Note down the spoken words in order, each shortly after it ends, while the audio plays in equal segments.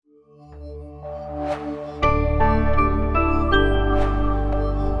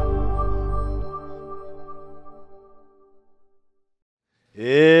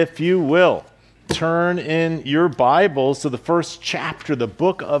if you will, turn in your Bibles to the first chapter, the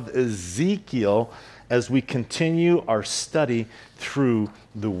book of Ezekiel, as we continue our study through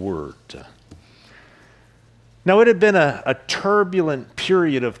the Word. Now, it had been a turbulent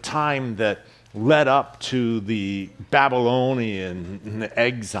period of time that led up to the Babylonian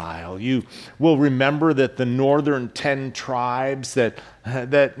exile. You will remember that the northern 10 tribes that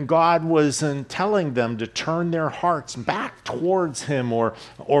God was telling them to turn their hearts back towards him or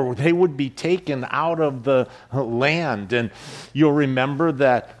they would be taken out of the land. And you'll remember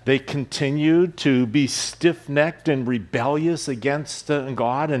that they continued to be stiff-necked and rebellious against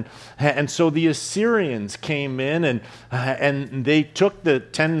God. And so the Assyrians came in and they took the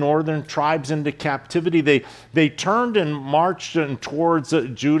 10 northern tribes into captivity. They turned and marched towards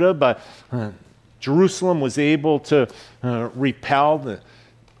Judah, but Jerusalem was able to repel the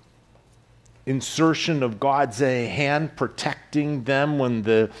insertion of God's hand protecting them when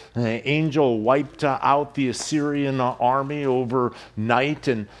the angel wiped out the Assyrian army overnight,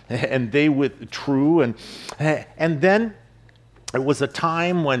 and they withdrew. And then it was a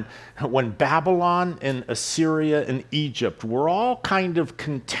time when Babylon and Assyria and Egypt were all kind of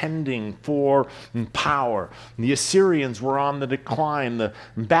contending for power. The Assyrians were on the decline. The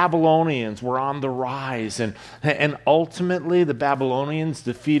Babylonians were on the rise. And ultimately, the Babylonians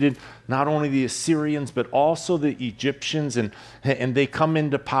defeated not only the Assyrians, but also the Egyptians, and they come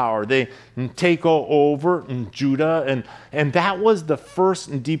into power. They take over Judah, and that was the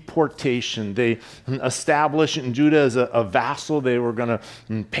first deportation. They established Judah as a vassal. They were going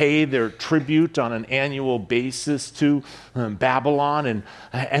to pay their tribute on an annual basis to Babylon,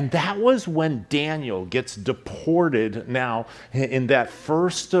 and that was when Daniel gets deported now in that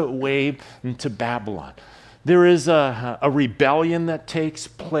first wave to Babylon. There is a rebellion that takes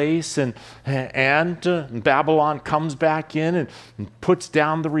place, and Babylon comes back in and puts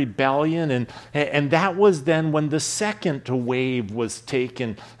down the rebellion, and that was then when the second wave was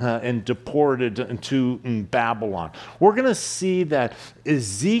taken and deported to Babylon. We're going to see that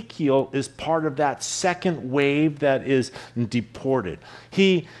Ezekiel is part of that second wave that is deported.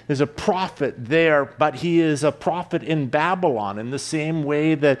 He is a prophet there, but he is a prophet in Babylon in the same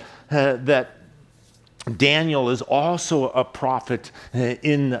way that Daniel is also a prophet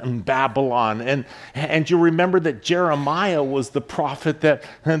in Babylon. And you remember that Jeremiah was the prophet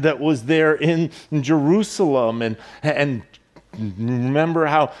that was there in Jerusalem. And remember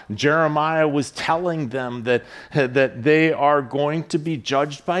how Jeremiah was telling them that they are going to be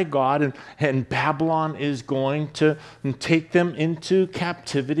judged by God, and Babylon is going to take them into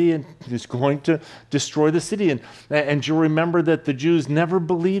captivity and is going to destroy the city. And you remember that the Jews never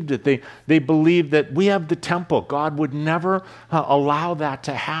believed it. They believed that we have the temple. God would never allow that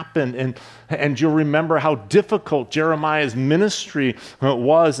to happen. And you'll remember how difficult Jeremiah's ministry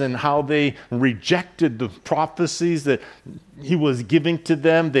was and how they rejected the prophecies that he was giving to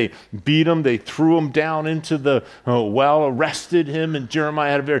them. They beat him. They threw him down into the well, arrested him, and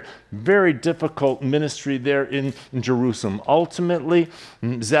Jeremiah had a very, very difficult ministry there in Jerusalem. Ultimately,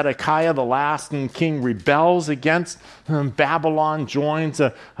 Zedekiah, the last king, rebels against Babylon, joins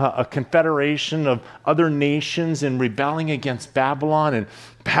a confederation of other nations in rebelling against Babylon, and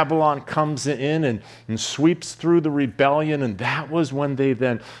Babylon comes in and sweeps through the rebellion, and that was when they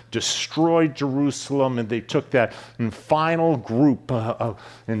then destroyed Jerusalem, and they took that final group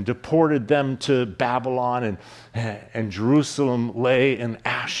and deported them to Babylon, and Jerusalem lay in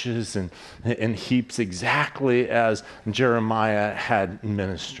ashes and heaps, exactly as Jeremiah had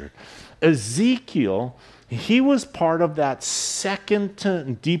ministered. Ezekiel, he was part of that second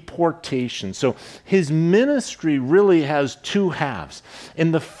deportation. So his ministry really has two halves.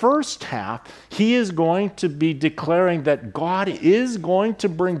 In the first half, he is going to be declaring that God is going to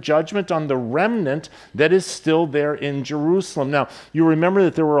bring judgment on the remnant that is still there in Jerusalem. Now, you remember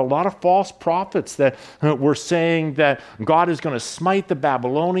that there were a lot of false prophets that were saying that God is going to smite the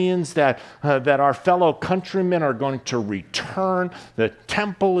Babylonians, that our fellow countrymen are going to return, the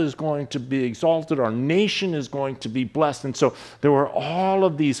temple is going to be exalted, our nation is going to be blessed. And so there were all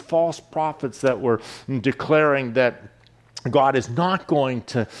of these false prophets that were declaring that God is not going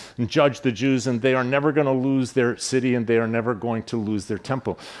to judge the Jews, and they are never going to lose their city, and they are never going to lose their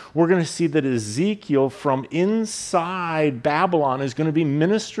temple. We're going to see that Ezekiel from inside Babylon is going to be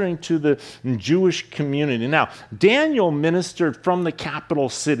ministering to the Jewish community. Now, Daniel ministered from the capital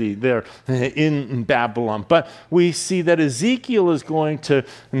city there in Babylon, but we see that Ezekiel is going to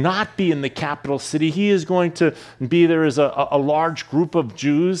not be in the capital city. He is going to be there as a large group of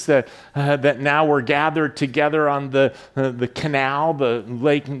Jews that now were gathered together on the the canal, the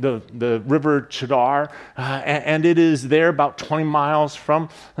lake, the river Cheddar, and it is there about 20 miles from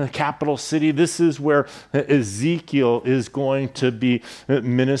the capital city. This is where Ezekiel is going to be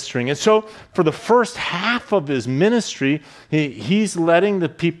ministering. And so for the first half of his ministry, he's letting the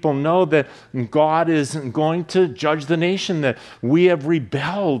people know that God is going to judge the nation, that we have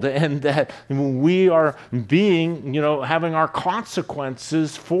rebelled and that we are being, having our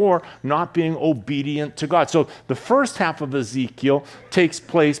consequences for not being obedient to God. So the first half of Ezekiel takes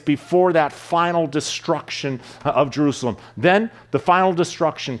place before that final destruction of Jerusalem. Then the final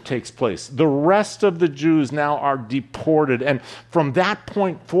destruction takes place. The rest of the Jews now are deported. And from that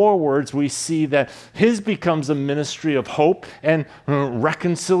point forwards, we see that his becomes a ministry of hope and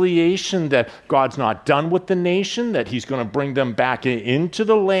reconciliation, that God's not done with the nation, that he's going to bring them back into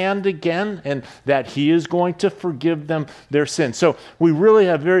the land again, and that he is going to forgive them their sins. So we really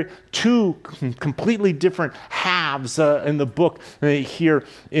have two completely different halves in the book here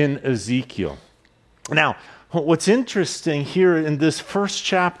in Ezekiel. Now, what's interesting here in this first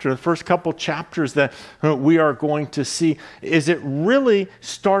chapter, the first couple chapters that we are going to see, is it really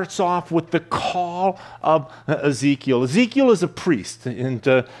starts off with the call of Ezekiel. Ezekiel is a priest,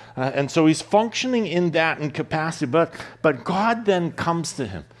 and so he's functioning in that capacity, but God then comes to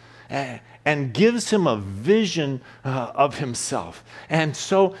him and gives him a vision of himself. And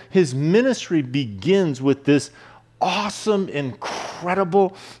so his ministry begins with this awesome,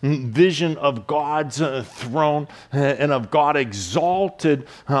 incredible vision of God's throne and of God exalted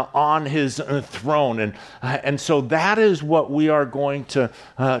on his throne. And so that is what we are going to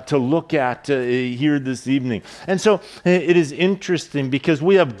look at here this evening. And so it is interesting because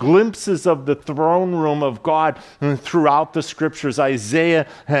we have glimpses of the throne room of God throughout the scriptures. Isaiah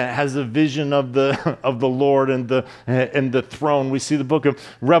has a vision of the Lord and the throne. We see the book of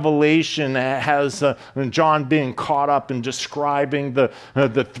Revelation has John being caught up in describing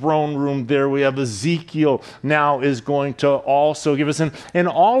the throne room there. We have Ezekiel now is going to also give us, and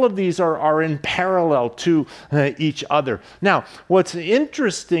all of these are in parallel to each other. Now, what's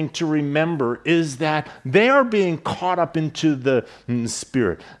interesting to remember is that they are being caught up into the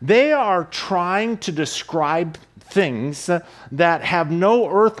Spirit. They are trying to describe things that have no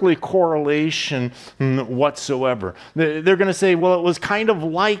earthly correlation whatsoever. They're going to say, well, it was kind of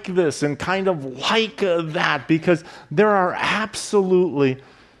like this and kind of like that, because there are absolutely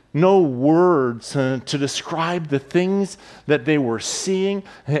no words to describe the things that they were seeing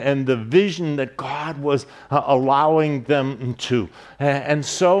and the vision that God was allowing them to. And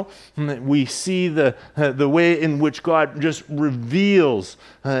so we see the way in which God just reveals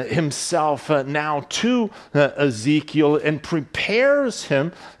himself now to Ezekiel and prepares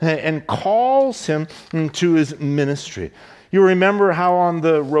him and calls him to his ministry. You remember how on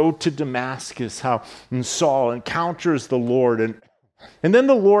the road to Damascus, how Saul encounters the Lord, and then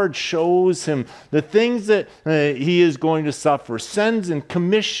the Lord shows him the things that he is going to suffer, sends and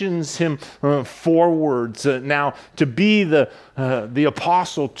commissions him forwards now to be the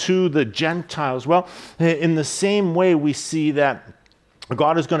apostle to the Gentiles. Well, in the same way, we see that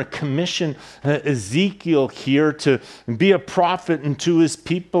God is going to commission Ezekiel here to be a prophet unto his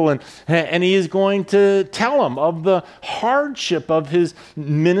people, and he is going to tell him of the hardship of his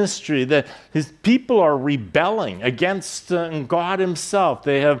ministry, that his people are rebelling against God himself.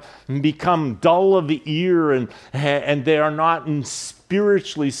 They have become dull of ear, and they are not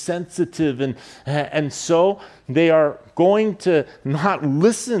spiritually sensitive, and so they are going to not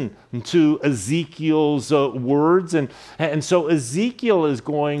listen to Ezekiel's words, and so Ezekiel is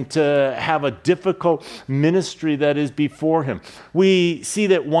going to have a difficult ministry that is before him. We see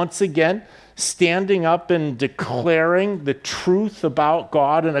that once again, standing up and declaring the truth about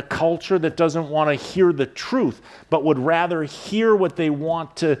God in a culture that doesn't want to hear the truth, but would rather hear what they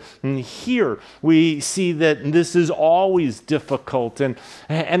want to hear. We see that this is always difficult,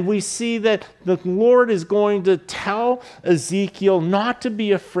 and we see that the Lord is going to tell Ezekiel not to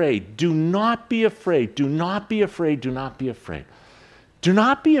be afraid. Do not be afraid. Do not be afraid. Do not be afraid. Do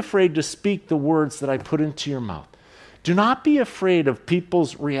not be afraid to speak the words that I put into your mouth. Do not be afraid of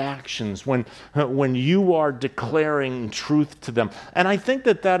people's reactions when you are declaring truth to them. And I think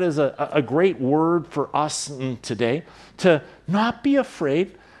that is a great word for us today, to not be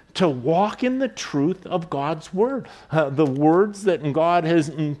afraid to walk in the truth of God's word, the words that God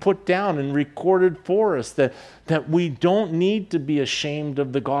has put down and recorded for us, that that we don't need to be ashamed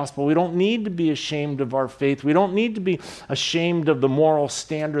of the gospel. We don't need to be ashamed of our faith. We don't need to be ashamed of the moral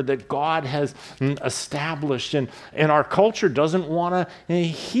standard that God has established. And our culture doesn't want to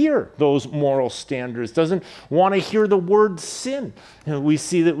hear those moral standards, doesn't want to hear the word sin. And we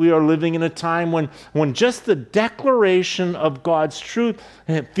see that we are living in a time when just the declaration of God's truth,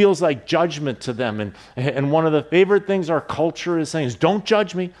 it feels like judgment to them. And one of the favorite things our culture is saying is, don't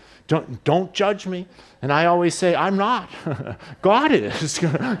judge me. Don't judge me. And I always say, I'm not. God is.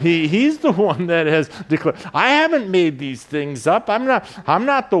 He's the one that has declared. I haven't made these things up. I'm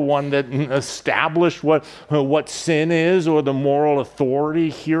not the one that established what sin is or the moral authority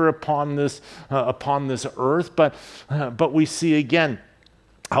here upon this earth. But we see again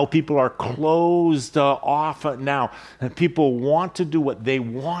how people are closed off now. And people want to do what they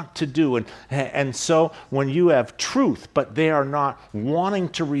want to do. And so when you have truth, but they are not wanting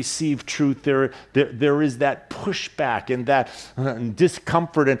to receive truth, there is that pushback and that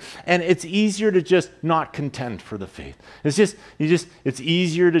discomfort. And it's easier to just not contend for the faith. It's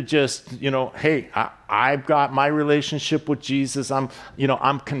easier to just, hey, I've got my relationship with Jesus. I'm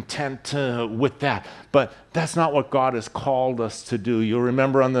content with that. But that's not what God has called us to do. You'll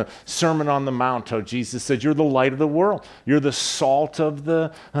remember on the Sermon on the Mount how Jesus said, "You're the light of the world. You're the salt of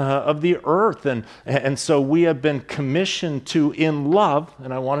the earth." And so we have been commissioned to, in love,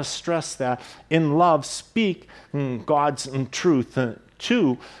 and I want to stress that, in love, speak God's truth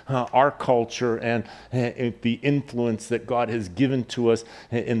to our culture and the influence that God has given to us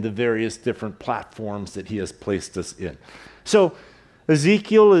in the various different platforms that he has placed us in. So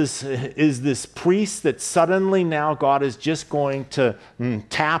Ezekiel is this priest that suddenly now God is just going to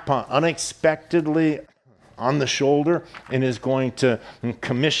tap unexpectedly on the shoulder and is going to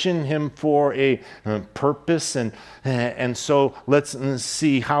commission him for a purpose. And so let's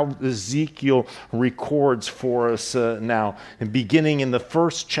see how Ezekiel records for us now. And beginning in the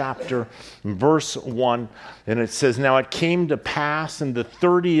first chapter, verse 1, and it says, "Now it came to pass in the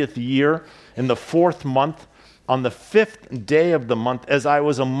 30th year, in the 4th month, on the 5th day of the month, as I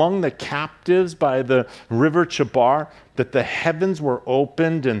was among the captives by the river Chebar, that the heavens were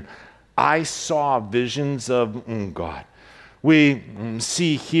opened, and I saw visions of God." We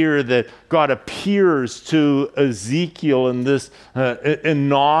see here that God appears to Ezekiel in this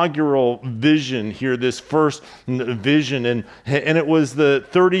inaugural vision here, this first vision. And it was the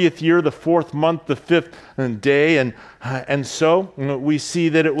 30th year, the 4th month, the 5th day. And so we see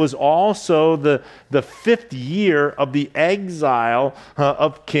that it was also the 5th year of the exile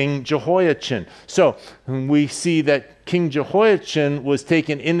of King Jehoiachin. So we see that King Jehoiachin was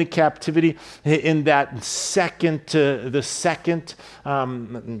taken into captivity in that the second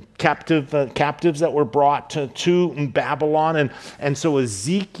captives that were brought to Babylon. And so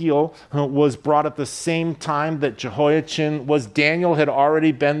Ezekiel was brought at the same time that Jehoiachin was. Daniel had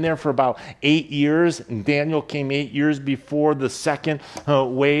already been there for about 8 years. Daniel came 8 years before the second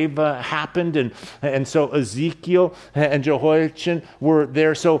wave happened. And so Ezekiel and Jehoiachin were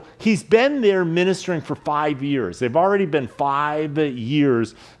there. So he's been there ministering for 5 years. They've already been 5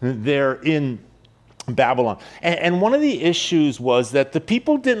 years there in Babylon. And one of the issues was that the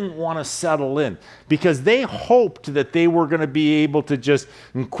people didn't want to settle in because they hoped that they were going to be able to just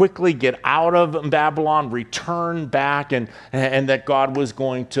quickly get out of Babylon, return back, and that God was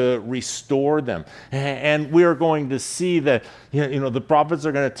going to restore them. And we're going to see that the prophets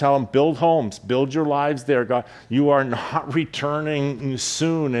are going to tell them, build homes, build your lives there, God. You are not returning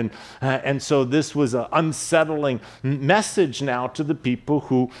soon. And so this was an unsettling message now to the people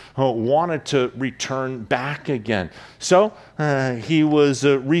who wanted to return back again. So he was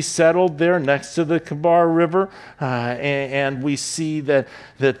resettled there next to the Chebar River, and we see that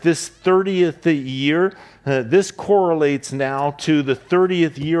this 30th year, this correlates now to the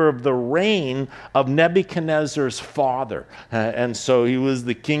 30th year of the reign of Nebuchadnezzar's father. And so he was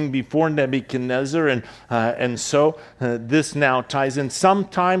the king before Nebuchadnezzar, and so this now ties in.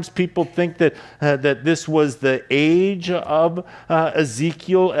 Sometimes people think that this was the age of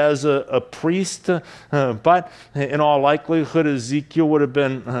Ezekiel as a priest, but in all likelihood Ezekiel would have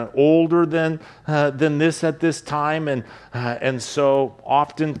been older than this at this time, and so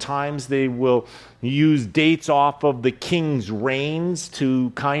oftentimes they will use dates off of the king's reigns to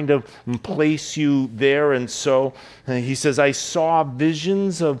kind of place you there. And so he says, I saw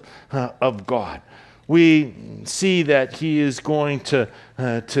visions of God. We see that he is going to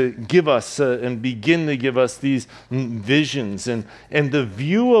give us and begin to give us these visions and the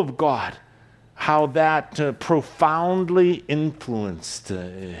view of God, how that profoundly influenced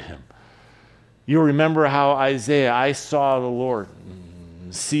him. You remember how Isaiah, I saw the Lord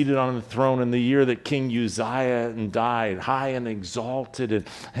seated on the throne in the year that King Uzziah died, high and exalted.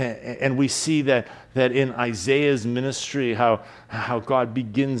 And we see that in Isaiah's ministry, how God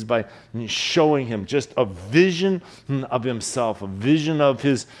begins by showing him just a vision of himself, a vision of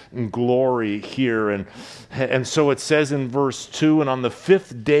his glory here. And so it says in verse 2, and on the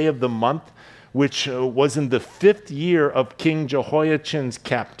 5th day of the month, which was in the 5th year of King Jehoiachin's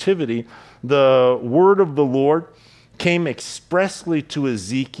captivity, the word of the Lord came expressly to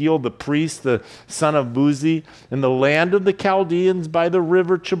Ezekiel, the priest, the son of Buzi, in the land of the Chaldeans by the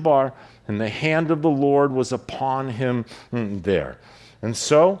river Chebar, and the hand of the Lord was upon him there. And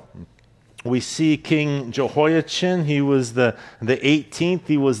so we see King Jehoiachin. He was the 18th.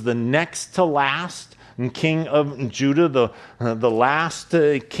 He was the next to last king of Judah. The last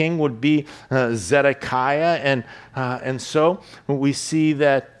king would be Zedekiah. And so we see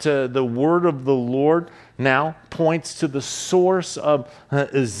that the word of the Lord now points to the source of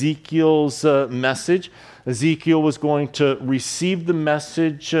Ezekiel's message. Ezekiel was going to receive the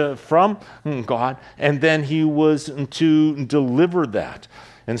message from God, and then he was to deliver that.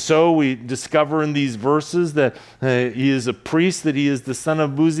 And so we discover in these verses that he is a priest, that he is the son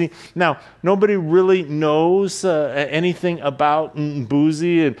of Buzi. Now, nobody really knows anything about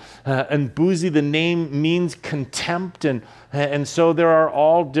Buzi. And Buzi, the name means contempt. And so there are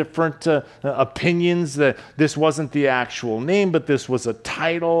all different opinions that this wasn't the actual name, but this was a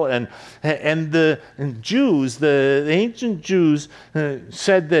title. And the Jews, the ancient Jews,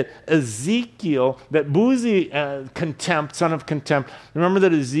 said that Ezekiel, that Buzi, contempt, son of contempt. Remember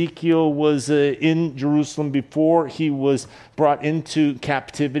that Ezekiel was in Jerusalem before he was brought into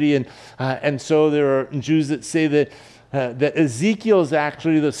captivity. And so there are Jews that say that Ezekiel is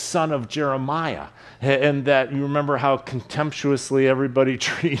actually the son of Jeremiah. And that you remember how contemptuously everybody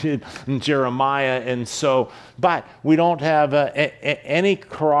treated Jeremiah. And so, but we don't have any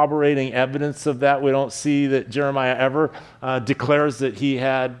corroborating evidence of that. We don't see that Jeremiah ever declares that he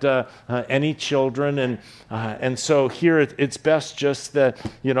had any children. And so here it's best just that,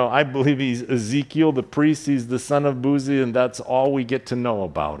 I believe he's Ezekiel, the priest. He's the son of Buzi, and that's all we get to know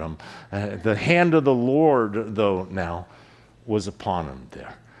about him. The hand of the Lord, though, now was upon him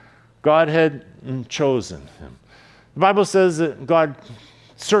there. God had chosen him. The Bible says that God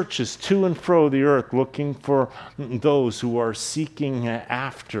searches to and fro the earth looking for those who are seeking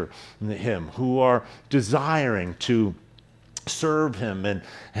after him, who are desiring to serve him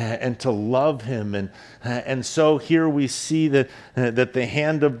and to love him. And so here we see that the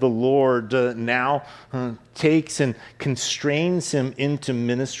hand of the Lord now takes and constrains him into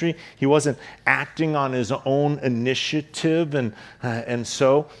ministry. He wasn't acting on his own initiative. And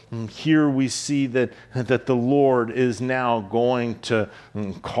so here we see that the Lord is now going to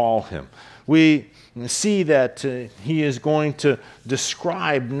call him. We see that he is going to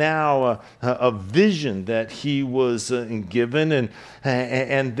describe now a vision that he was given,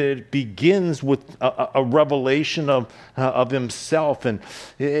 and it begins with a revelation of himself. And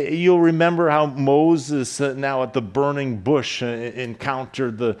you'll remember how Moses now at the burning bush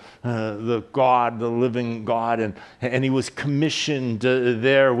encountered the God, the living God, and he was commissioned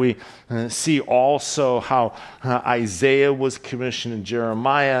there. We see also how Isaiah was commissioned, and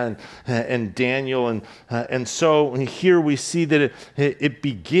Jeremiah and Daniel. And so here we see that it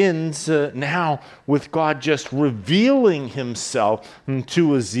begins now with God just revealing himself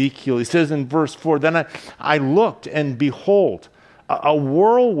to Ezekiel. He says in verse 4, then I looked, and behold, a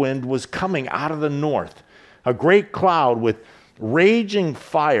whirlwind was coming out of the north, a great cloud with raging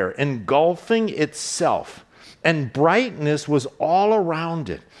fire engulfing itself, and brightness was all around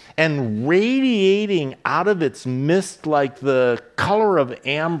it, and radiating out of its midst like the color of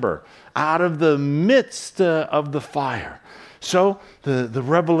amber, out of the midst of the fire. So the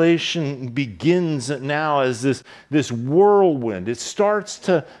revelation begins now as this whirlwind. It starts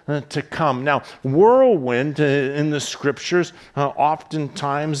to come. Now, whirlwind in the scriptures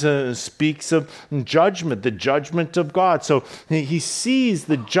oftentimes speaks of judgment, the judgment of God. So he sees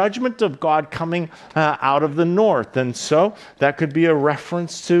the judgment of God coming out of the north. And so that could be a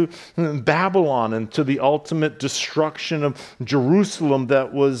reference to Babylon and to the ultimate destruction of Jerusalem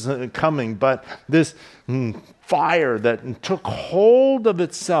that was coming. But this fire that took hold of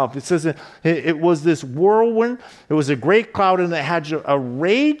itself. It says it was this whirlwind. It was a great cloud, and it had a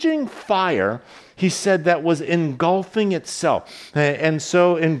raging fire he said that was engulfing itself. And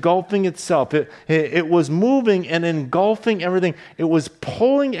so engulfing itself, it was moving and engulfing everything. It was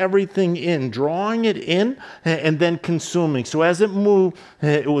pulling everything in, drawing it in, and then consuming. So as it moved,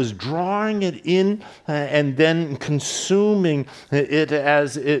 it was drawing it in and then consuming it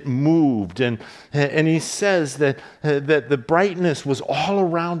as it moved. And he says that the brightness was all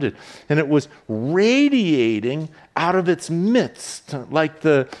around it, and it was radiating out of its midst, like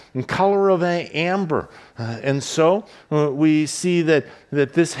the color of amber. And so we see that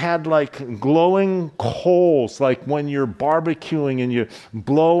this had like glowing coals, like when you're barbecuing and you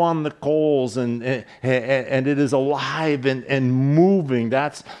blow on the coals and it is alive and moving.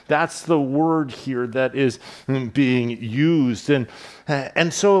 That's the word here that is being used.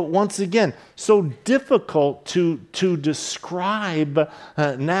 And so once again, so difficult to describe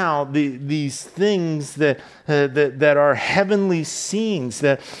now these things that are heavenly scenes,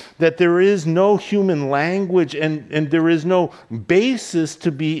 that there is no human language and there is no basis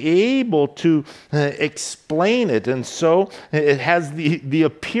to be able to explain it. And so it has the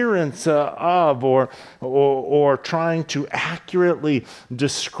appearance of or trying to accurately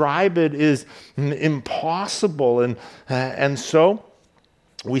describe it is impossible. And so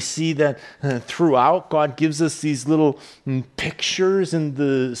we see that throughout, God gives us these little pictures in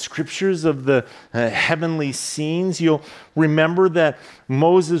the scriptures of the heavenly scenes. You'll remember that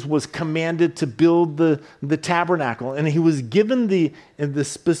Moses was commanded to build the tabernacle, and he was given the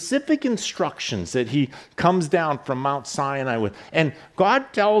specific instructions that he comes down from Mount Sinai with. And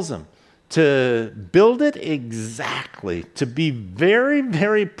God tells him to build it exactly, to be very,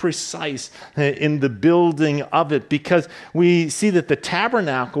 very precise in the building of it, because we see that the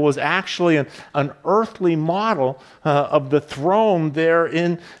tabernacle was actually an earthly model of the throne there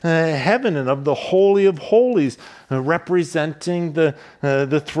in heaven and of the Holy of Holies, representing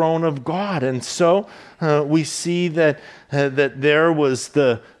the throne of God. And so we see that there was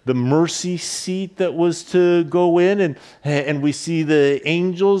the mercy seat that was to go in, and we see the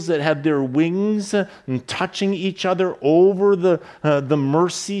angels that had their wings touching each other over the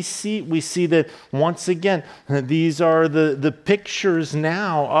mercy seat. We see that once again, these are the pictures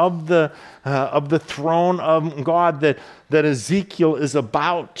now of the throne of God that Ezekiel is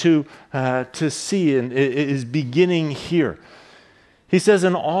about to see, and it is beginning here. He says,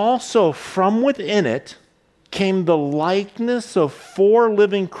 and also from within it came the likeness of 4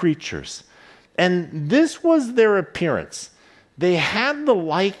 living creatures. And this was their appearance. They had the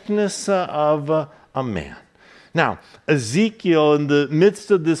likeness of a man. Now, Ezekiel, in the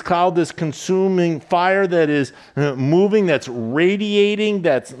midst of this cloud, this consuming fire that is moving, that's radiating,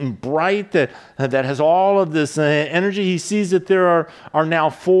 that's bright, that has all of this energy, he sees that there are now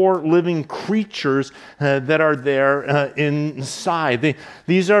 4 living creatures that are there inside.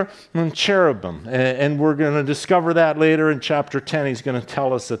 These are cherubim, and we're going to discover that later in chapter 10. He's going to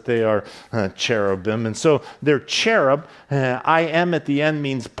tell us that they are cherubim. And so they're cherub. I am at the end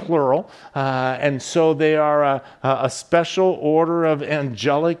means plural. And so they are a special order of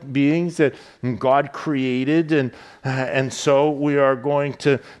angelic beings that God created. And so we are going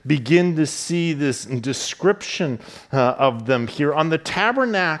to begin to see this description of them here. On the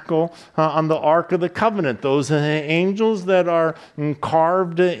tabernacle, on the Ark of the Covenant, those angels that are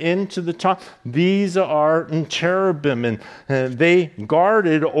carved into the top, these are cherubim, and they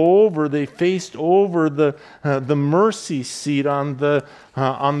guarded over, they faced over the mercy seat on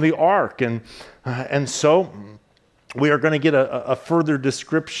the ark. And so we are going to get a further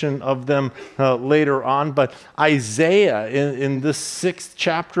description of them later on. But Isaiah, in the 6th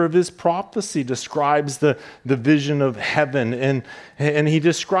chapter of his prophecy, describes the vision of heaven. And he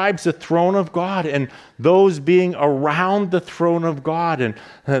describes the throne of God and those being around the throne of God and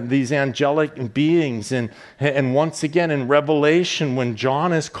these angelic beings. And once again, in Revelation, when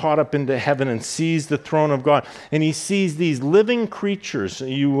John is caught up into heaven and sees the throne of God, and he sees these living creatures,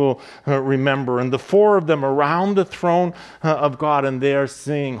 you will remember, and the 4 of them around the throne of God, and they are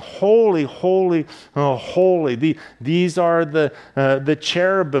saying, "Holy, holy, holy." These are the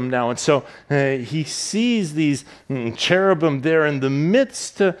cherubim now. And so he sees these cherubim there in the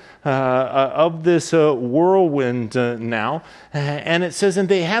midst of this whirlwind now. And it says, and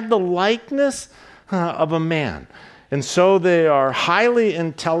they had the likeness of a man. And so they are highly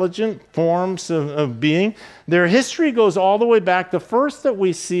intelligent forms of being. Their history goes all the way back. The first that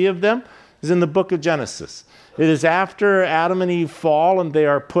we see of them is in the book of Genesis. It is after Adam and Eve fall and they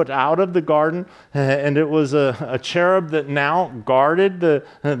are put out of the garden, and it was a cherub that now guarded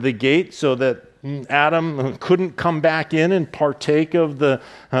the gate so that Adam couldn't come back in and partake of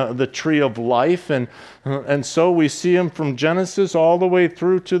the tree of life, and so we see him from Genesis all the way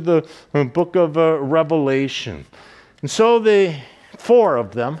through to the book of Revelation. And so the four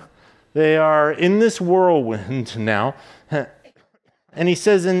of them, they are in this whirlwind now. And he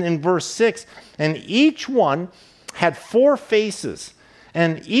says in verse 6, and each one had four faces,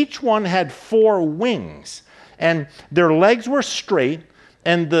 and each one had four wings, and their legs were straight,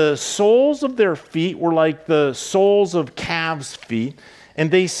 and the soles of their feet were like the soles of calves' feet, and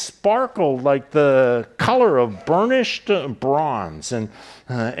they sparkled like the color of burnished bronze.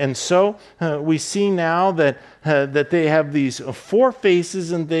 And so we see now that they have these four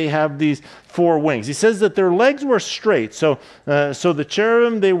faces and they have these four wings. He says that their legs were straight. So the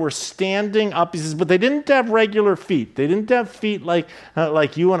cherubim, they were standing up. He says, but they didn't have regular feet. They didn't have feet like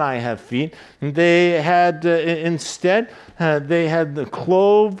you and I have feet. They had instead they had the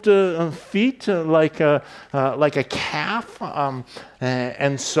clothed feet like a calf.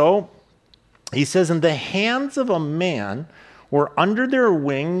 And so he says, and the hands of a man were under their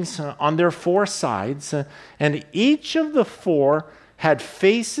wings on their four sides, and each of the four had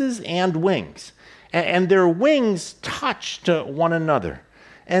faces and wings, and their wings touched one another.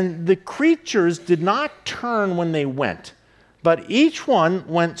 And the creatures did not turn when they went, but each one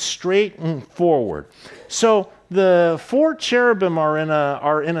went straight forward. So the four cherubim are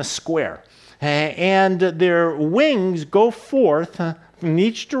in a square, and their wings go forth in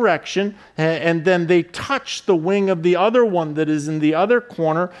each direction, and then they touch the wing of the other one that is in the other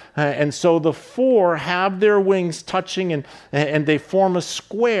corner, and so the four have their wings touching, and they form a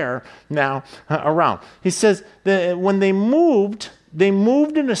square now around. He says that when they moved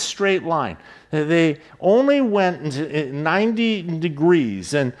in a straight line. They only went 90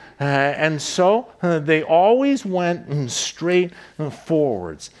 degrees, and so they always went straight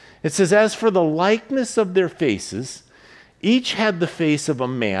forwards. It says, as for the likeness of their faces, each had the face of a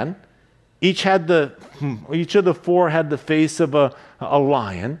man. Each of the four had the face of a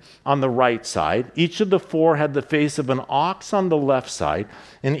lion on the right side. Each of the four had the face of an ox on the left side.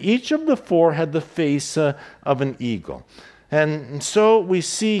 And each of the four had the face of an eagle. And so we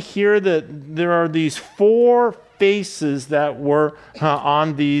see here that there are these four faces that were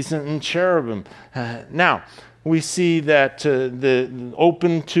on these cherubim. Now, we see that the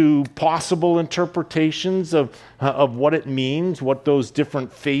open to possible interpretations of what it means, what those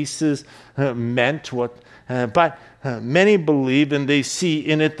different faces meant. But many believe, and they see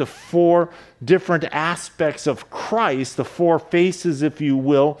in it the four different aspects of Christ, the four faces, if you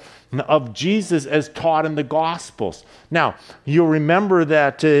will, of Jesus as taught in the Gospels. Now, you'll remember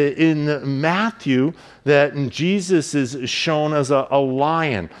that in Matthew, that Jesus is shown as a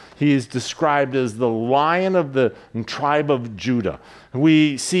lion. He is described as the Lion of the tribe of Judah.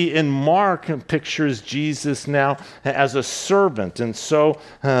 We see in Mark pictures Jesus now as a servant, and so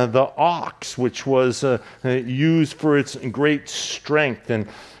the ox, which was used for its great strength. And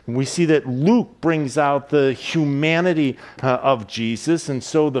we see that Luke brings out the humanity of Jesus, and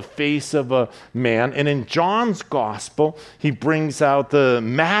so the face of a man. And in John's gospel, he brings out the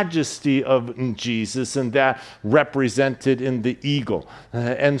majesty of Jesus, and that represented in the eagle.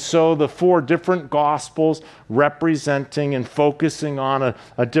 And so the four different gospels representing and focusing on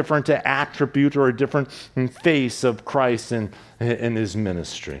a different attribute or a different face of Christ in his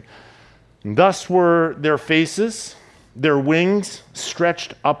ministry. And thus were their faces. Their wings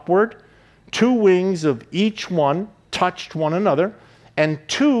stretched upward. 2 wings of each one touched one another, and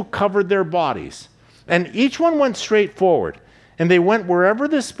 2 covered their bodies. And each one went straight forward, and they went wherever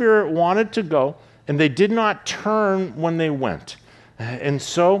the Spirit wanted to go, and they did not turn when they went. And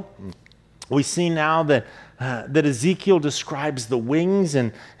so we see now that Ezekiel describes the wings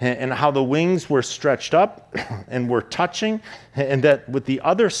and how the wings were stretched up and were touching, and that with the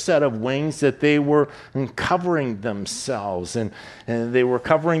other set of wings that they were covering themselves and they were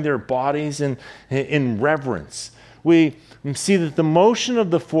covering their bodies in reverence. We see that the motion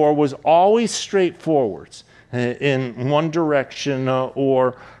of the four was always straight forwards in one direction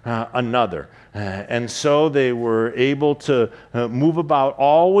or another. And so they were able to move about,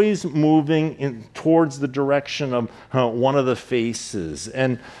 always moving towards the direction of one of the faces.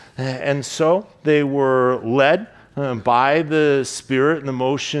 And so they were led by the Spirit, and the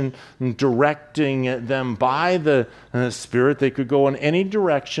motion directing them by the Spirit. They could go in any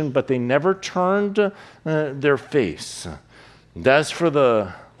direction, but they never turned their face. And as for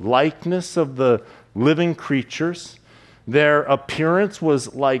the likeness of the living creatures, their appearance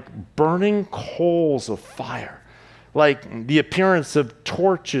was like burning coals of fire, like the appearance of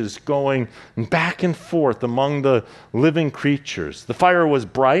torches going back and forth among the living creatures. The fire was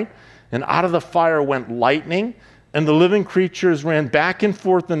bright, and out of the fire went lightning, and the living creatures ran back and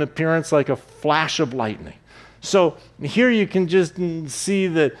forth in appearance like a flash of lightning. So here you can just see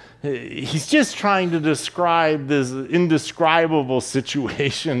that he's just trying to describe this indescribable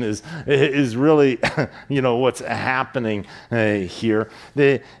situation is really, what's happening here.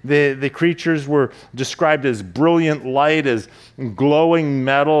 The creatures were described as brilliant light, as glowing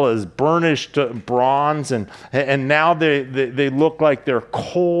metal, as burnished bronze, and now they look like they're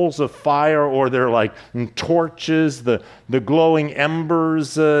coals of fire, or they're like torches. The glowing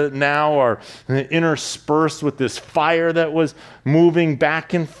embers now are interspersed with this fire that was moving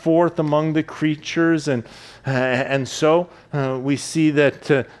back and forth among the creatures, and so we see that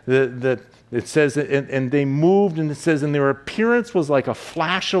that it says, and they moved, and it says, and their appearance was like a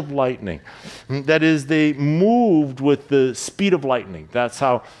flash of lightning. That is, they moved with the speed of lightning. That's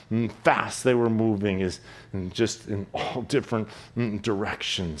how fast they were moving, is just in all different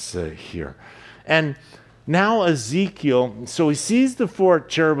directions here. And now Ezekiel, so he sees the four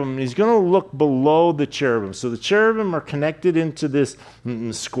cherubim, and he's going to look below the cherubim. So the cherubim are connected into this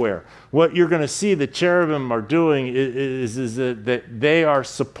square. What you're going to see the cherubim are doing is that they are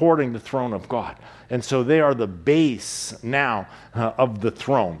supporting the throne of God. And so they are the base now of the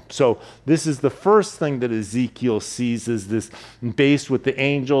throne. So this is the first thing that Ezekiel sees, is this base with the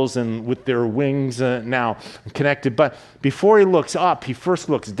angels and with their wings now connected. But before he looks up, he first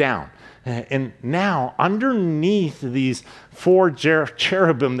looks down. And now, underneath these four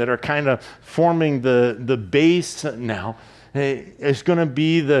cherubim that are kind of forming the base now, is going to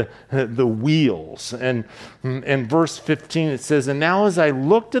be the wheels. And in verse 15 it says, and now as I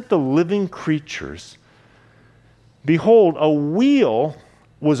looked at the living creatures, behold, a wheel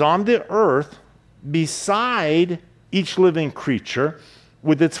was on the earth beside each living creature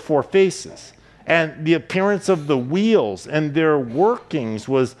with its four faces. And the appearance of the wheels and their workings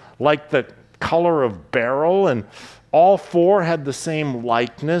was like the color of beryl, and all four had the same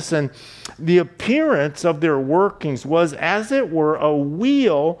likeness. And the appearance of their workings was as it were a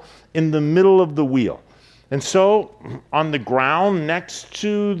wheel in the middle of the wheel. And so on the ground next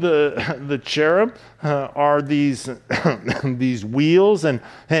to the cherub are these these wheels, and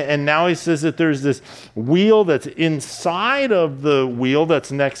now he says that there's this wheel that's inside of the wheel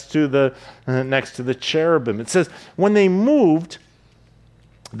that's next to the cherubim. It says when they moved,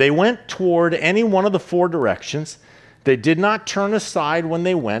 they went toward any one of the four directions. They did not turn aside when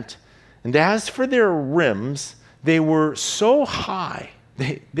they went. And as for their rims, they were so high,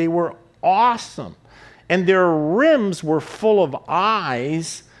 they were awesome. And their rims were full of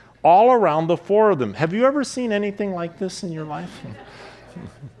eyes all around the four of them. Have you ever seen anything like this in your life?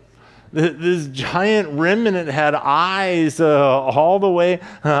 This giant rim, and it had eyes all the way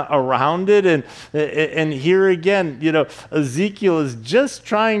around it. And here again, Ezekiel is just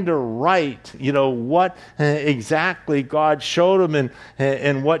trying to write, what exactly God showed him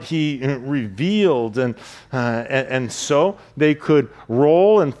and what he revealed. And so they could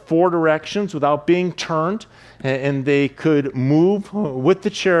roll in four directions without being turned, and they could move with the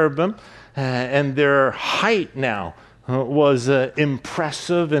cherubim, and their height now was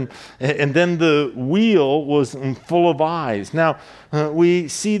impressive, and then the wheel was full of eyes. Now, we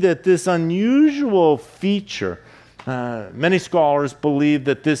see that this unusual feature, many scholars believe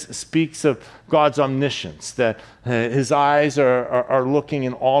that this speaks of God's omniscience, that his eyes are looking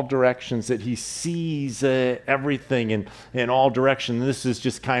in all directions, that he sees everything in all directions. This is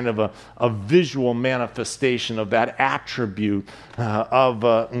just kind of a visual manifestation of that attribute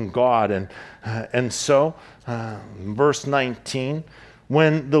of God. And so, verse 19,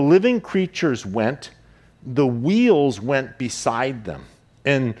 when the living creatures went, the wheels went beside them.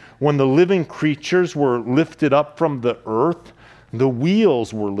 And when the living creatures were lifted up from the earth, the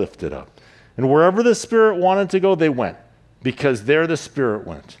wheels were lifted up. And wherever the Spirit wanted to go, they went, because there the Spirit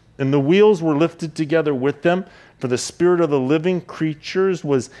went. And the wheels were lifted together with them, for the spirit of the living creatures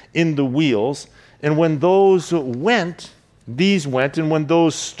was in the wheels. And when those went, these went. And when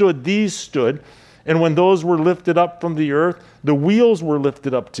those stood, these stood. And when those were lifted up from the earth, the wheels were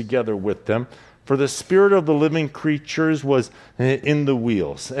lifted up together with them. For the spirit of the living creatures was in the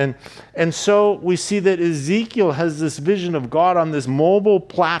wheels. And so we see that Ezekiel has this vision of God on this mobile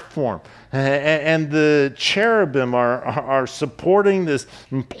platform. And the cherubim are supporting this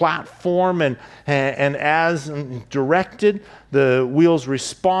platform. And as directed, the wheels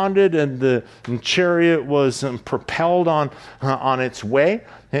responded, and the chariot was propelled on its way.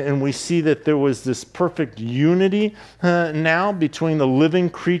 And we see that there was this perfect unity now between the living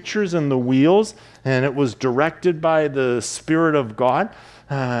creatures and the wheels, and it was directed by the Spirit of God.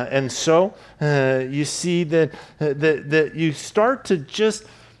 And so you see that you start to just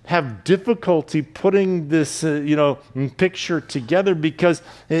have difficulty putting this, picture together because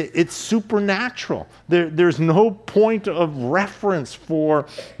it's supernatural. There's no point of reference for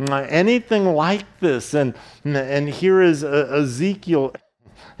anything like this. And here is Ezekiel,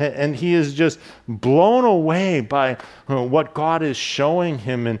 and he is just blown away by what God is showing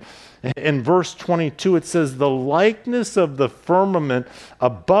him. And in verse 22, it says, "The likeness of the firmament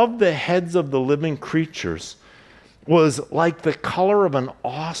above the heads of the living creatures was like the color of an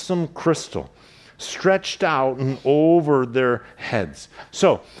awesome crystal, stretched out and over their heads."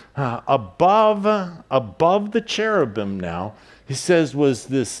 So above the cherubim now, he says, was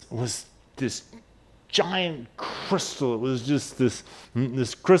this giant crystal. It was just this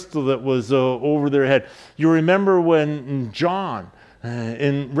crystal that was over their head. You remember when John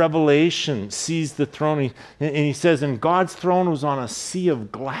in Revelation sees the throne, and he says, "And God's throne was on a sea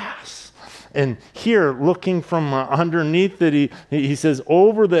of glass." And here, looking from underneath it, he says,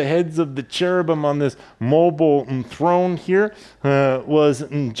 over the heads of the cherubim on this mobile throne here was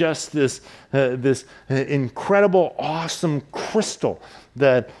just this incredible, awesome crystal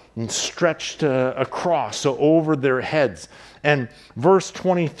that stretched across over their heads. And verse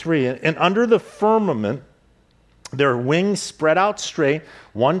 23, "And under the firmament, their wings spread out straight,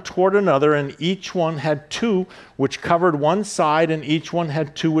 one toward another, and each one had two which covered one side, and each one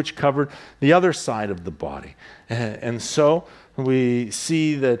had two which covered the other side of the body." And so we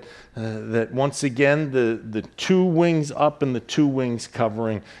see that once again, the two wings up and the two wings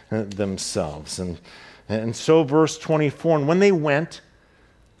covering themselves. And so verse 24, "And when they went,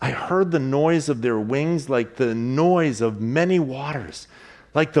 I heard the noise of their wings like the noise of many waters,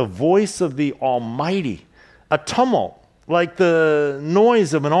 like the voice of the Almighty, a tumult, like the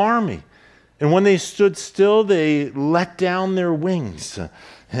noise of an army. And when they stood still, they let down their wings."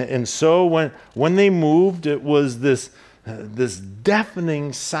 And so when they moved, it was this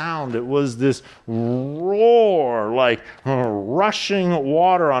deafening sound. It was this roar, like rushing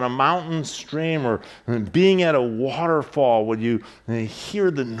water on a mountain stream, or being at a waterfall when you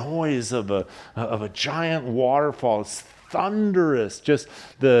hear the noise of a giant waterfall. It's thunderous, just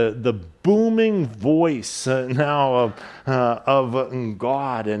the booming voice now of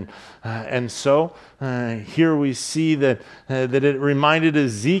God. And so here we see that it reminded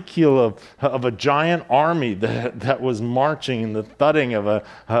Ezekiel of a giant army that was marching, and the thudding of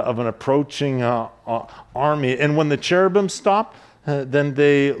an approaching army. And when the cherubim stopped, then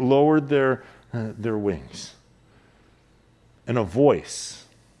they lowered their wings. And a voice,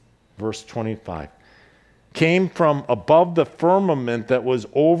 verse 25, came from above the firmament that was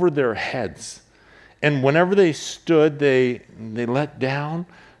over their heads. And whenever they stood, they let down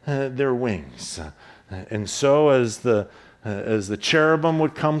their wings. And so as the cherubim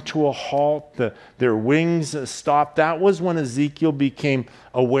would come to a halt, their wings stopped. That was when Ezekiel became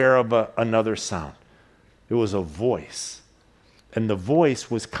aware of another sound. It was a voice. And the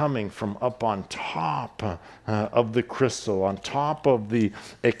voice was coming from up on top of the crystal, on top of the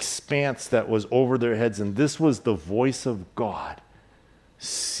expanse that was over their heads. And this was the voice of God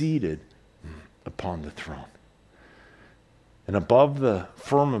seated upon the throne. And above the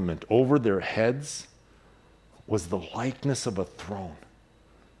firmament, over their heads, was the likeness of a throne,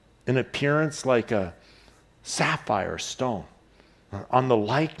 in appearance like a sapphire stone. On the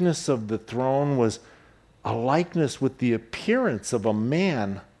likeness of the throne was a likeness with the appearance of a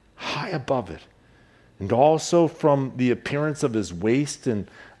man high above it. And also from the appearance of his waist and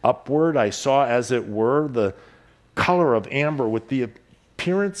upward, I saw, as it were, the color of amber with the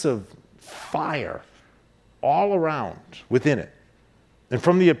appearance of fire all around within it. And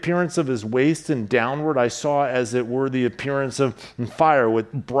from the appearance of his waist and downward, I saw, as it were, the appearance of fire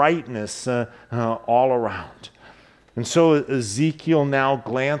with brightness all around. And so Ezekiel now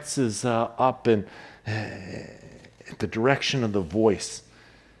glances up and at the direction of the voice,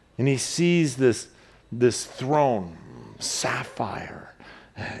 and he sees this throne, sapphire,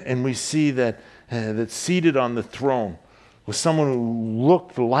 and we see that seated on the throne was someone who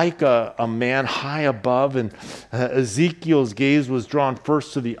looked like a man high above. And Ezekiel's gaze was drawn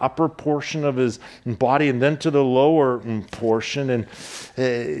first to the upper portion of his body and then to the lower portion.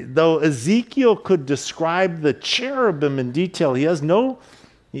 And though Ezekiel could describe the cherubim in detail, he has no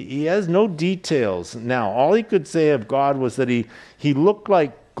details. Now, all he could say of God was that he looked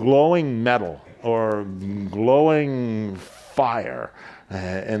like glowing metal or glowing fire.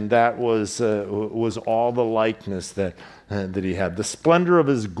 And that was all the likeness that he had. The splendor of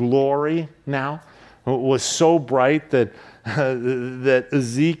his glory now was so bright that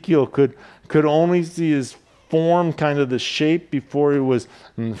Ezekiel could only see his form, kind of the shape before he was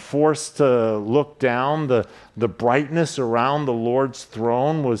forced to look down. The brightness around the Lord's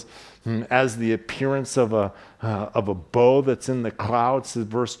throne was as the appearance of a bow that's in the clouds,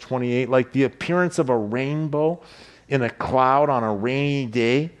 verse 28, like the appearance of a rainbow in a cloud on a rainy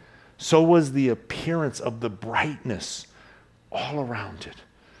day. So was the appearance of the brightness all around it.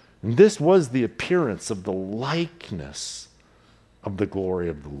 And this was the appearance of the likeness of the glory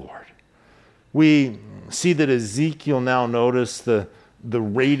of the Lord. We see that Ezekiel now noticed the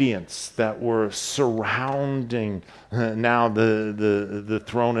radiance that were surrounding now the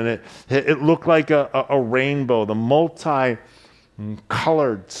throne, and it looked like a rainbow, the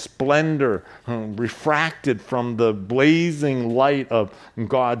multi-colored splendor refracted from the blazing light of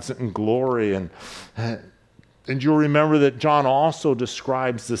God's glory. And you'll remember that John also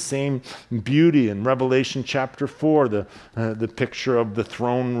describes the same beauty in Revelation chapter 4, the picture of the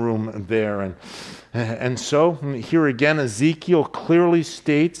throne room there. And so here again, Ezekiel clearly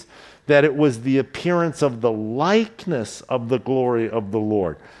states that it was the appearance of the likeness of the glory of the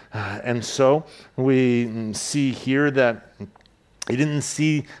Lord. And so we see here that he didn't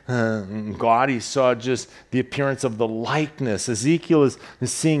see God, he saw just the appearance of the likeness. Ezekiel is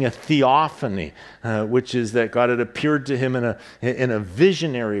seeing a theophany, which is that God had appeared to him in a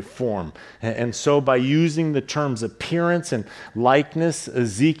visionary form. And so by using the terms appearance and likeness,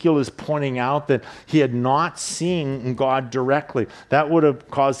 Ezekiel is pointing out that he had not seen God directly. That would have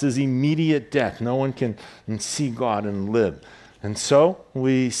caused his immediate death. No one can see God and live. And so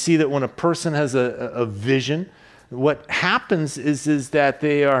we see that when a person has a vision, what happens is that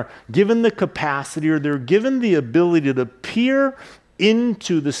they are given the capacity, or they're given the ability to peer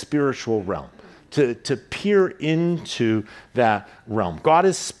into the spiritual realm, to peer into that realm. God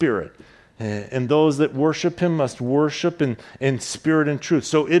is spirit, and those that worship him must worship in spirit and truth.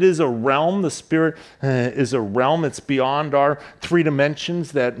 So it is a realm. The spirit is a realm. It's beyond our three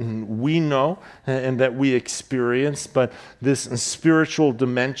dimensions that we know and that we experience, but this spiritual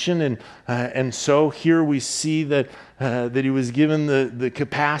dimension. And so here we see that he was given the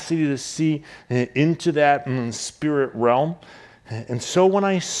capacity to see into that spirit realm. And so when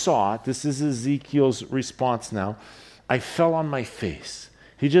I saw it, this is Ezekiel's response now, I fell on my face.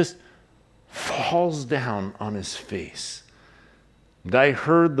 He just falls down on his face. And I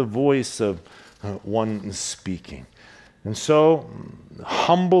heard the voice of one speaking. And so,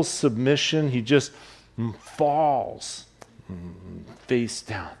 humble submission, he just falls face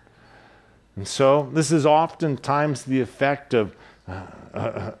down. And so, this is oftentimes the effect of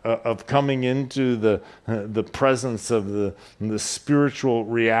coming into the presence of the spiritual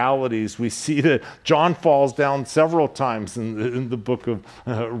realities. We see that John falls down several times in the book of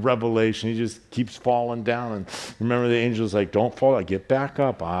Revelation. He just keeps falling down. And remember, the angel's like, "Don't fall, get back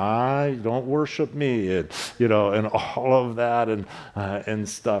up. Don't worship me," and all of that and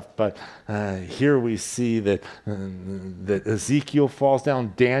stuff. But here we see that Ezekiel falls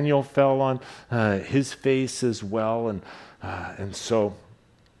down. Daniel fell on his face as well, and so,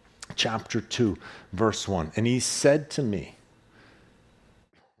 chapter 2, verse 1, and he said to me,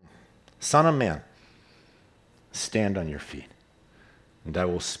 "Son of man, stand on your feet, and I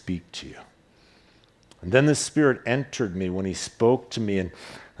will speak to you." And then the Spirit entered me when he spoke to me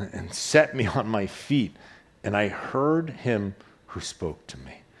and set me on my feet, and I heard him who spoke to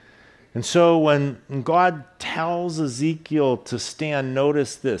me. And so when God tells Ezekiel to stand,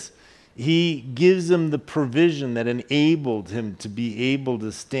 notice this. He gives him the provision that enabled him to be able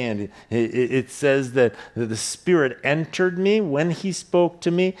to stand. It says that the Spirit entered me when he spoke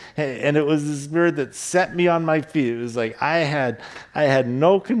to me, and it was the Spirit that set me on my feet. It was like I had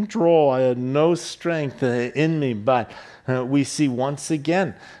no control, I had no strength in me, but we see once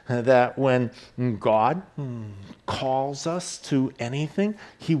again that when God calls us to anything,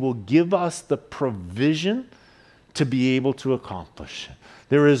 he will give us the provision to be able to accomplish it.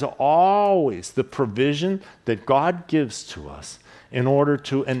 There is always the provision that God gives to us in order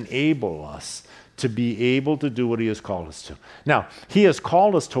to enable us to be able to do what he has called us to. Now, he has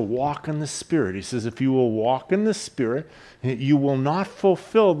called us to walk in the Spirit. He says, if you will walk in the Spirit, you will not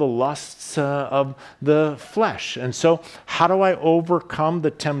fulfill the lusts of the flesh. And so, how do I overcome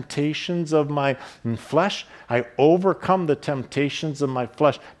the temptations of my flesh? I overcome the temptations of my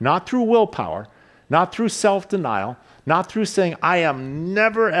flesh, not through willpower, not through self-denial, not through saying, I am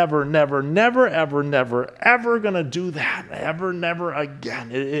never, ever, never, never, ever, never, ever going to do that, ever, never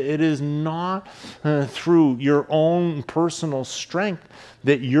again. It is not through your own personal strength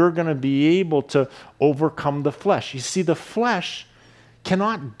that you're going to be able to overcome the flesh. You see, the flesh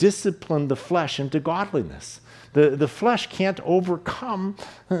cannot discipline the flesh into godliness. The flesh can't overcome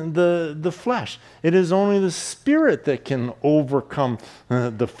the flesh. It is only the Spirit that can overcome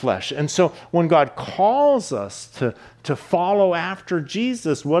the flesh. And so when God calls us to follow after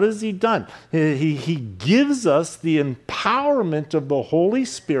Jesus, what has he done? He gives us the empowerment of the Holy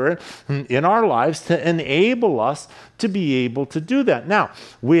Spirit in our lives to enable us to be able to do that. Now,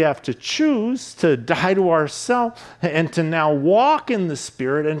 we have to choose to die to ourselves and to now walk in the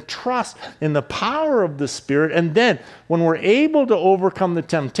Spirit and trust in the power of the Spirit. And then when we're able to overcome the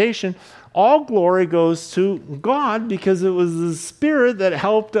temptation, all glory goes to God, because it was the Spirit that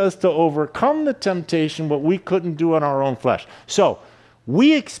helped us to overcome the temptation, what we couldn't do in our own flesh. So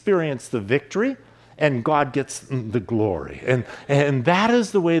we experience the victory, and God gets the glory. And that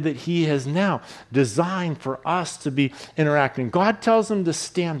is the way that he has now designed for us to be interacting. God tells him to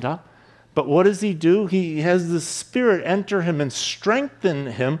stand up, but what does he do? He has the Spirit enter him and strengthen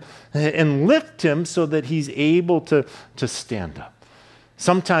him and lift him so that he's able to stand up.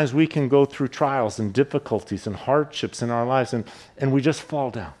 Sometimes we can go through trials and difficulties and hardships in our lives, and we just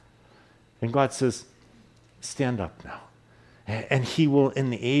fall down. And God says, stand up now. And he will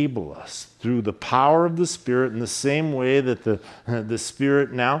enable us through the power of the Spirit, in the same way that the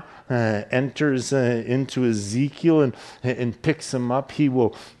Spirit now enters into Ezekiel and picks him up. He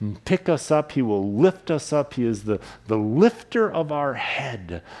will pick us up. He will lift us up. He is the lifter of our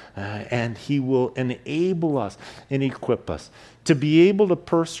head. And he will enable us and equip us to be able to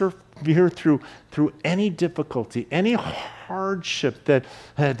persevere through any difficulty, any hardship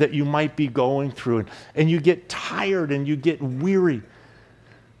that you might be going through, and you get tired and you get weary.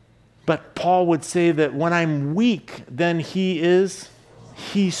 But Paul would say that when I'm weak, then he's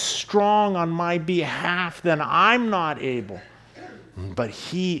strong on my behalf, then I'm not able. But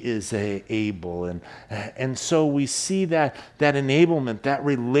he is able. And so we see that enablement, that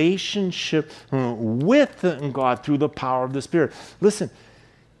relationship with God through the power of the Spirit. Listen,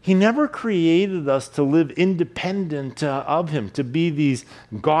 he never created us to live independent of him, to be these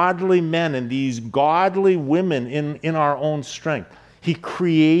godly men and these godly women in our own strength. He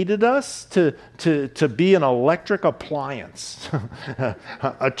created us to be an electric appliance.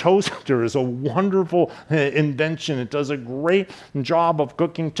 A toaster is a wonderful invention. It does a great job of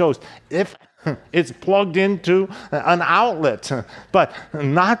cooking toast if it's plugged into an outlet. But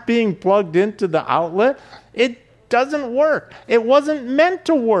not being plugged into the outlet, it doesn't work. It wasn't meant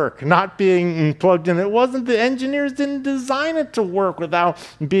to work, not being plugged in. The engineers didn't design it to work without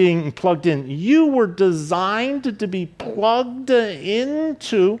being plugged in. You were designed to be plugged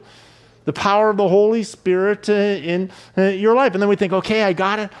into the power of the Holy Spirit in your life. And then we think, okay, I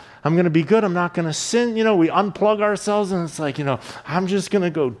got it. I'm going to be good. I'm not going to sin. We unplug ourselves, and it's like, I'm just going to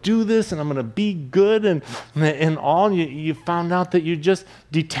go do this, and I'm going to be good, and all. You found out that you just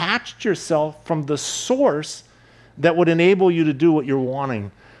detached yourself from the source that would enable you to do what you're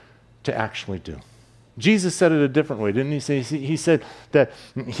wanting to actually do. Jesus said it a different way, didn't he? He said that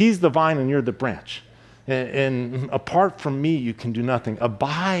he's the vine and you're the branch. And apart from me, you can do nothing.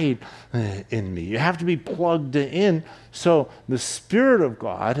 Abide in me. You have to be plugged in. So the Spirit of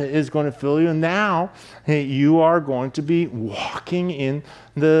God is going to fill you. And now you are going to be walking in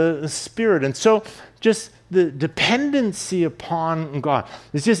the Spirit. And so just the dependency upon God.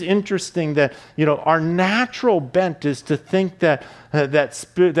 It's just interesting that, our natural bent is to think that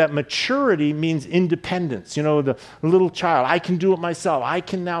that maturity means independence. The little child, I can do it myself. I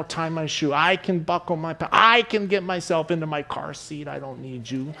can now tie my shoe. I can buckle my pants. I can get myself into my car seat. I don't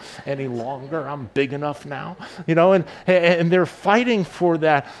need you any longer. I'm big enough now. And they're fighting for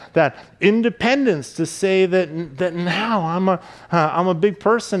that independence, to say that now I'm a big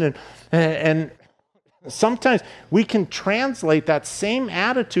person, and sometimes we can translate that same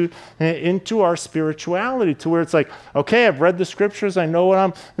attitude into our spirituality, to where it's like, okay, I've read the scriptures, I know what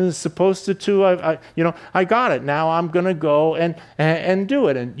I'm supposed to do. I got it. Now I'm going to go and do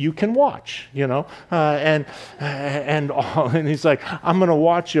it, and you can watch. And he's like, I'm going to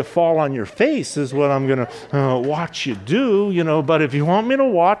watch you fall on your face, is what I'm going to watch you do. But if you want me to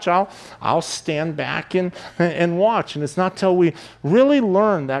watch, I'll stand back and watch. And it's not till we really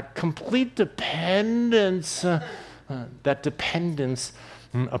learn that complete dependence. That dependence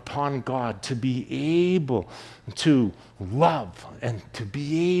upon God, to be able to love and to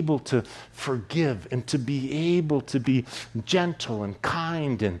be able to forgive and to be able to be gentle and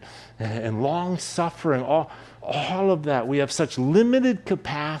kind and long-suffering, all of that. We have such limited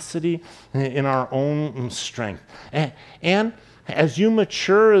capacity in our own strength. And as you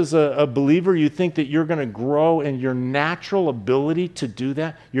mature as a believer, you think that you're going to grow in your natural ability to do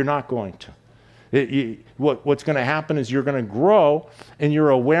that. You're not going to. What's going to happen is you're going to grow in your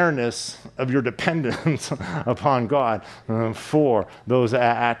awareness of your dependence upon God for those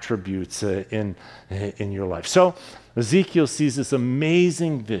attributes in your life. So Ezekiel sees this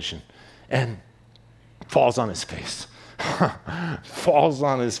amazing vision and falls on his face. Falls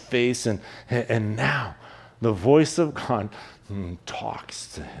on his face, and now the voice of God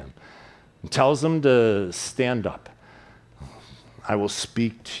talks to him and tells him to stand up. I will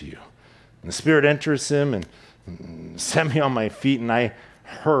speak to you. And the Spirit enters him and set me on my feet, and I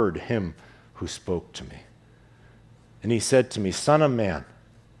heard him who spoke to me. And he said to me, Son of man,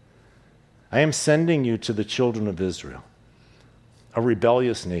 I am sending you to the children of Israel, a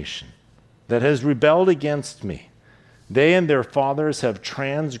rebellious nation that has rebelled against me. They and their fathers have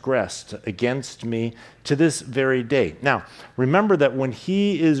transgressed against me to this very day. Now, remember that when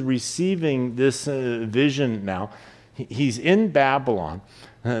he is receiving this vision now, he's in Babylon.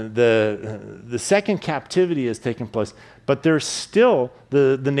 The second captivity has taken place, but there's still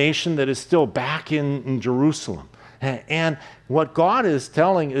the nation that is still back in Jerusalem. And what God is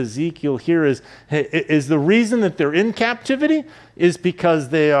telling Ezekiel here is the reason that they're in captivity is because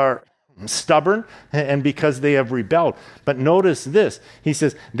they are stubborn and because they have rebelled. But notice this. He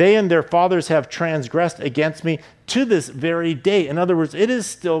says, they and their fathers have transgressed against me to this very day. In other words, it is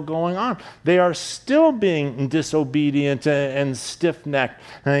still going on. They are still being disobedient and stiff-necked,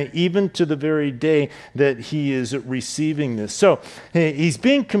 even to the very day that he is receiving this. So he's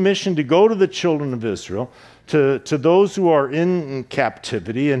being commissioned to go to the children of Israel, to those who are in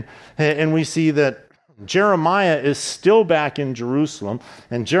captivity. And we see that Jeremiah is still back in Jerusalem,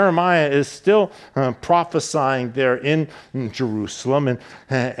 and Jeremiah is still prophesying there in Jerusalem,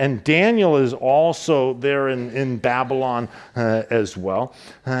 and Daniel is also there in Babylon as well.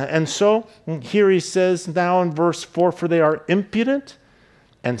 And so here he says now in verse 4, for they are impudent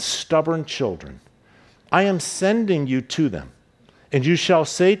and stubborn children. I am sending you to them, and you shall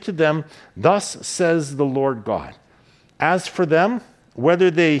say to them, thus says the Lord God, as for them,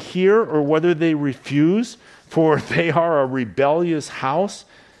 whether they hear or whether they refuse, for they are a rebellious house,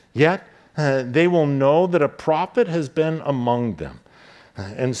 yet they will know that a prophet has been among them.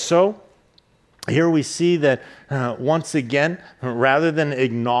 And so here we see that once again, rather than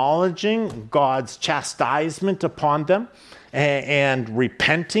acknowledging God's chastisement upon them and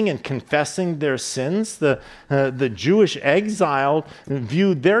repenting and confessing their sins, the Jewish exile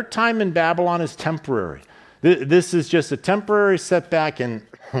viewed their time in Babylon as temporary. This is just a temporary setback, and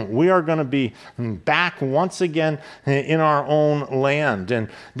we are going to be back once again in our own land.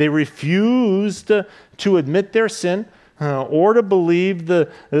 And they refused to admit their sin or to believe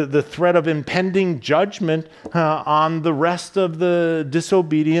the threat of impending judgment on the rest of the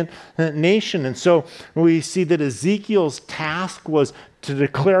disobedient nation. And so we see that Ezekiel's task was to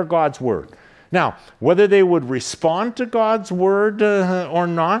declare God's word. Now, whether they would respond to God's word or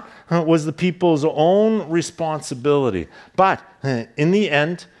not was the people's own responsibility. But in the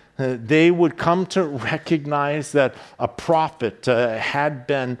end, they would come to recognize that a prophet had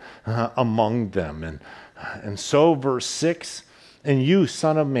been among them. And so, verse 6, and you,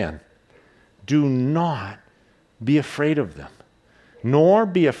 son of man, do not be afraid of them, nor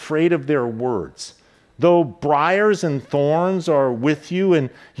be afraid of their words. Though briars and thorns are with you and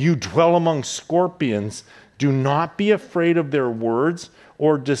you dwell among scorpions, do not be afraid of their words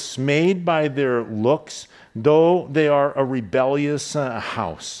or dismayed by their looks, though they are a rebellious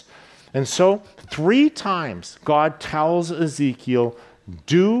house. And so 3 times God tells Ezekiel,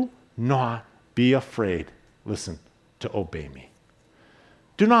 do not be afraid, listen, to obey me.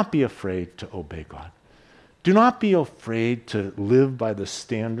 Do not be afraid to obey God. Do not be afraid to live by the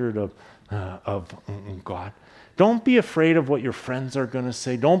standard of God. Don't be afraid of what your friends are going to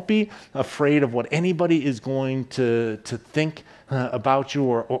say. Don't be afraid of what anybody is going to think about you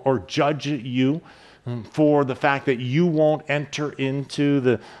or judge you for the fact that you won't enter into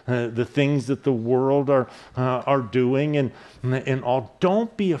the things that the world are doing and all.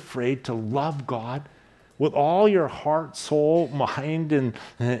 Don't be afraid to love God with all your heart, soul, mind,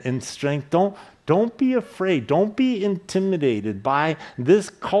 and strength. Don't be afraid. Don't be intimidated by this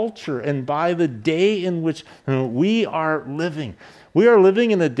culture and by the day in which we are living. We are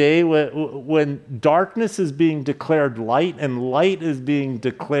living in a day when darkness is being declared light and light is being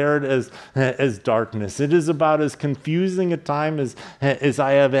declared as darkness. It is about as confusing a time as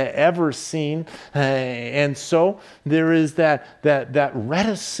I have ever seen. And so there is that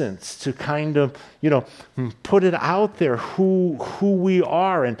reticence to kind of, put it out there who we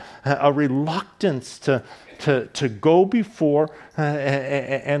are, and a reluctance to go before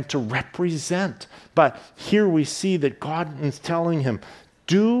and to represent. But here we see that God is telling him,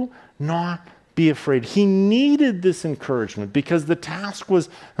 do not be afraid. He needed this encouragement because the task was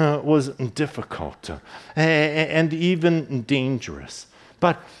difficult and even dangerous.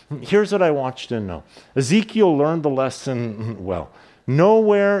 But here's what I want you to know. Ezekiel learned the lesson well.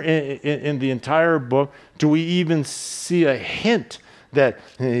 Nowhere in the entire book do we even see a hint that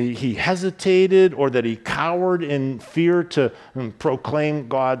he hesitated or that he cowered in fear to proclaim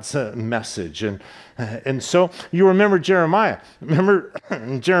God's message. And so you remember Jeremiah. Remember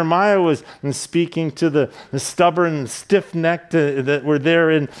Jeremiah was speaking to the stubborn, stiff-necked that were there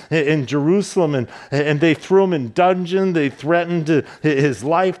in Jerusalem, and they threw him in dungeon. They threatened his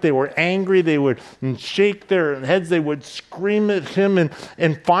life. They were angry. They would shake their heads. They would scream at him.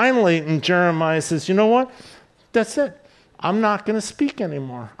 And finally, Jeremiah says, you know what? That's it. I'm not going to speak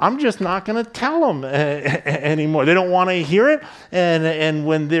anymore. I'm just not going to tell them anymore. They don't want to hear it. And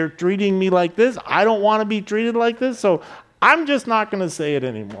when they're treating me like this, I don't want to be treated like this. So I'm just not going to say it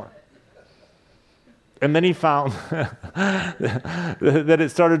anymore. And then he found that it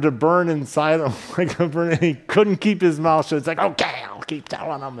started to burn inside him like a burn, and he couldn't keep his mouth shut. It's like, okay, I'll keep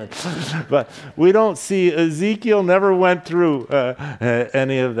telling them. But we don't see, Ezekiel never went through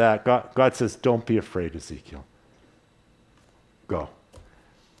any of that. God says, don't be afraid, Ezekiel. Go.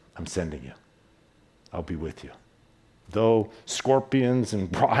 I'm sending you. I'll be with you. Though scorpions and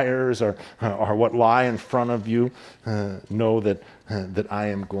briars are what lie in front of you, know that I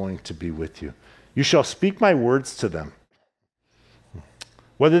am going to be with you. You shall speak my words to them,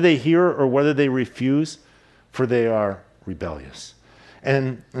 whether they hear or whether they refuse, for they are rebellious.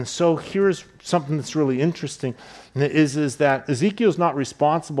 And so here's something that's really interesting, is that Ezekiel's not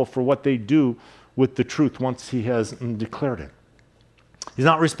responsible for what they do with the truth once he has declared it. He's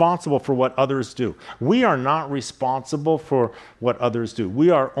not responsible for what others do. We are not responsible for what others do. We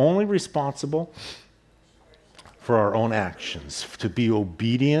are only responsible for our own actions, to be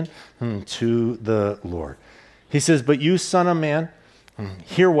obedient to the Lord. He says, but you, son of man,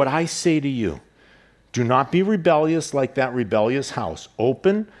 hear what I say to you. Do not be rebellious like that rebellious house.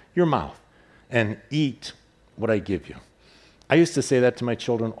 Open your mouth and eat what I give you. I used to say that to my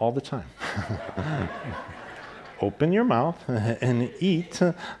children all the time. Open your mouth and eat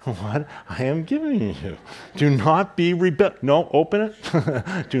what I am giving you. Do not be No, open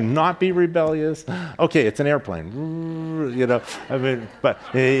it. Do not be rebellious. Okay, it's an airplane. But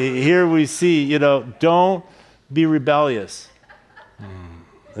here we see, don't be rebellious.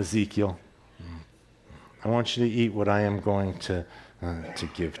 Ezekiel, I want you to eat what I am going to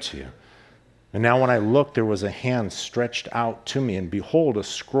give to you. And now when I looked, there was a hand stretched out to me, and behold, a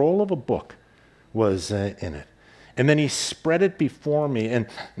scroll of a book was in it. And then he spread it before me, and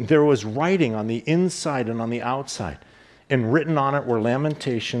there was writing on the inside and on the outside. And written on it were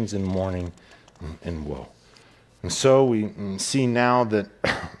lamentations and mourning and woe. And so we see now that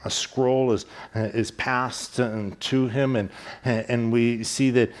a scroll is passed to him, and we see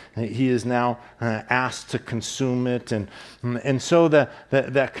that he is now asked to consume it. And so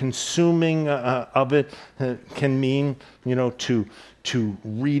that consuming of it can mean, to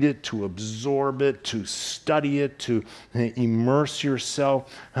read it, to absorb it, to study it, to immerse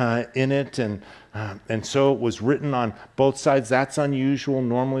yourself in it. And so it was written on both sides. That's unusual.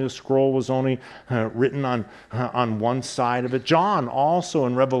 Normally a scroll was only written on one side of it. John also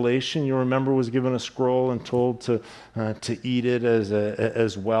in Revelation, you remember, was given a scroll and told to eat it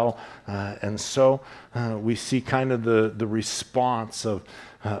as well. And so we see kind of the response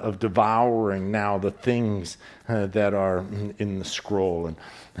of devouring now the things that are in the scroll.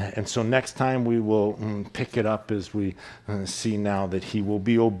 And so next time we will pick it up as we see now that he will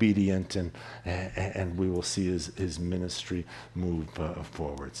be obedient, and we will see his ministry move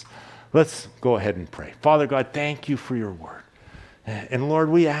forwards. Let's go ahead and pray. Father God, thank you for your word. And Lord,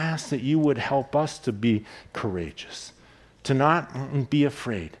 we ask that you would help us to be courageous, to not be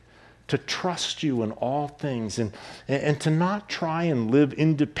afraid, to trust you in all things, and to not try and live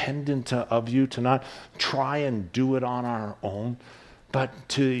independent of you, to not try and do it on our own, but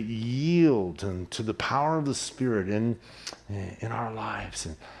to yield and to the power of the Spirit in our lives,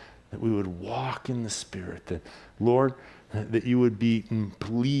 and that we would walk in the Spirit, that, Lord, that you would be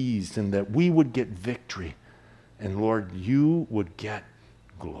pleased and that we would get victory, and Lord, you would get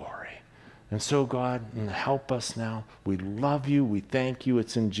glory. And so, God, help us now. We love you. We thank you.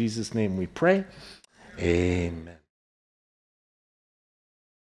 It's in Jesus' name we pray. Amen.